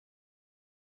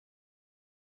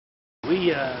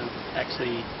We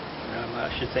actually, I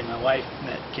should say my wife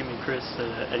met Kim and Kris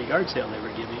at a yard sale they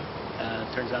were giving.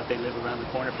 Turns out they live around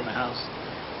the corner from a house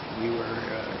we were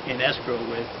in escrow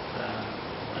with.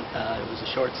 It was a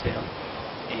short sale,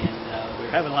 and we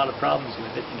were having a lot of problems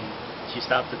with it, and she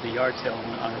stopped at the yard sale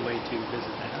on her way to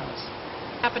visit the house.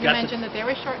 Happened to mention that they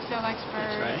were short sale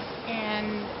experts, that's right.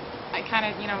 And I kind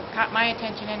of, caught my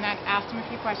attention, and I asked them a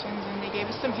few questions, and they gave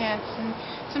us some hints and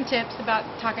some tips about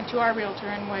talking to our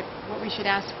realtor and what we should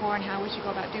ask for and how we should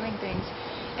go about doing things.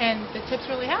 And the tips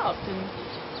really helped, and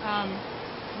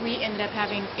we ended up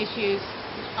having issues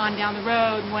on down the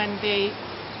road when they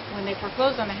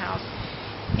foreclosed on the house,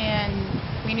 and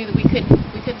we knew that we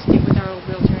couldn't stick with our old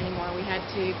realtor anymore. We had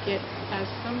to get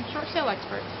some short sale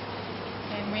experts,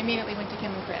 and we immediately went to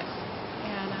Kim and Kris.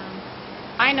 And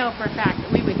I know for a fact that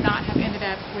we would not have ended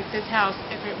up with this house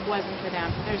if it wasn't for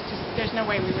them. There's no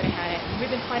way we would have had it. And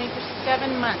we've been fighting for 7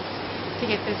 months to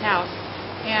get this house,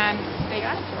 and they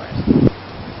got it for us.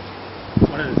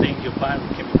 One of the things you'll find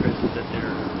with Kim and Kris is that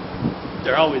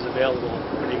they're always available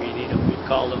whenever you need them. We'd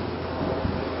call them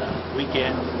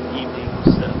weekends, evenings.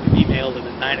 We've emailed them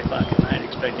at 9 o'clock at night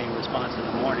expecting a response in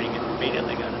the morning, and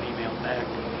immediately got an email back.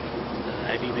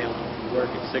 I've emailed them from work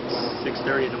at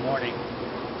 6:30 in the morning,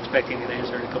 expecting an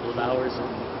answer in a couple of hours, and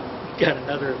got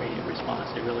another immediate response.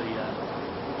 They're really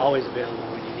always available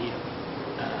when you need them.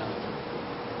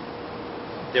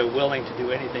 They're willing to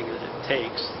do anything that it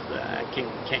takes. I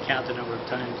can't count the number of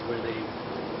times where they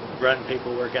run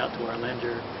paperwork out to our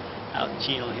lender out in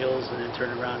Chino Hills and then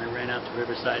turn around and ran out to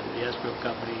Riverside to the escrow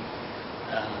company,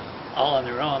 all on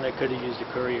their own. They could have used a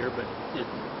courier, but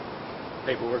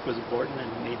paperwork was important and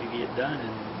needed to get done,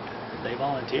 and they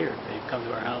volunteered. They've come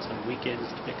to our house on weekends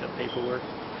to pick up paperwork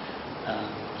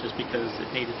just because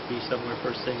it needed to be somewhere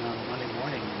first thing on Monday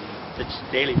morning. It's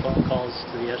daily phone calls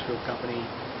to the escrow company,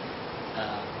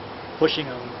 pushing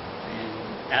them and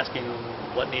asking them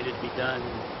what needed to be done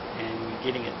and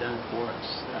getting it done for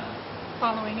us.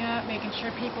 Following up, making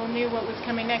sure people knew what was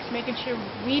coming next, making sure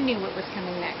we knew what was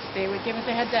coming next. They would give us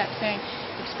a heads up saying,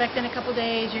 expect in a couple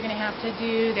days you're going to have to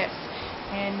do this.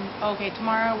 And okay,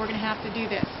 tomorrow we're going to have to do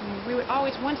this. And we were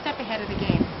always one step ahead of the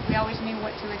game. We always knew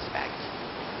what to expect.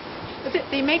 But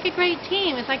they make a great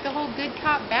team. It's like the whole good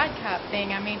cop, bad cop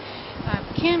thing. I mean,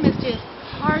 Kim is just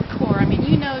hardcore. I mean,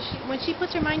 when she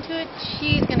puts her mind to it,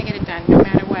 she's going to get it done no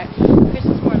matter what. Kris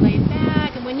is more laid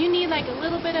back, and when you need like a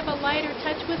little bit of a lighter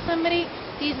touch with somebody,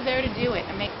 he's there to do it.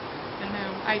 I don't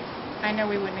know. I know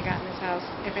we wouldn't have gotten this house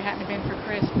if it hadn't been for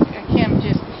Kris. Kim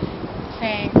just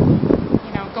saying,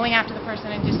 going after the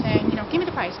person and just saying, give me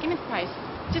the price,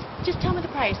 just tell me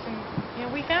the price. And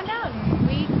we found out, and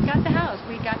we got the house.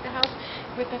 We got the house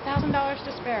with $1,000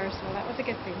 to spare, so that was a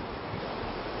good thing.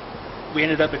 We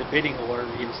ended up in a bidding war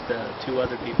against 2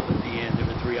 other people at the end. There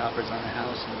were 3 offers on the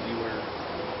house, and we were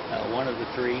one of the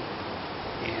 3.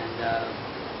 And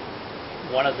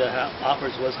one of the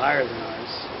offers was higher than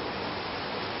ours.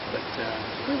 But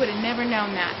we would have never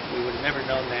known that. We would have never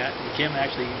known that. And Kim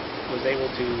actually was able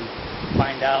to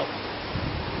find out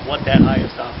what that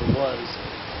highest offer was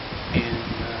and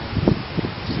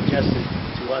suggested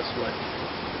to us what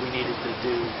we needed to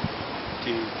do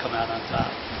to come out on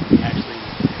top. We actually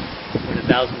went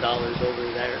 $1,000 over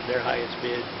their highest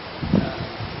bid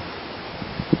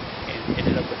and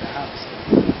ended up with the house.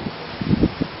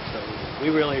 So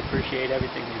we really appreciate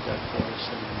everything they've done for us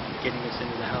and getting us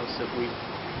into the house that we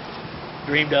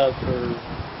dreamed of for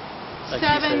like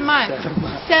 7 months.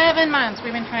 7 months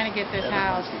we've been trying to get this 7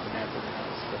 house. months we've been after the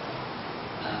house. But,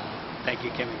 thank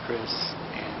you, Kim and Kris,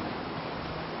 and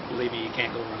believe me, you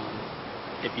can't go wrong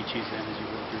if you choose them as your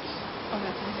realtors. Oh,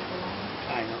 that's a line.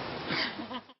 I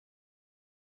know.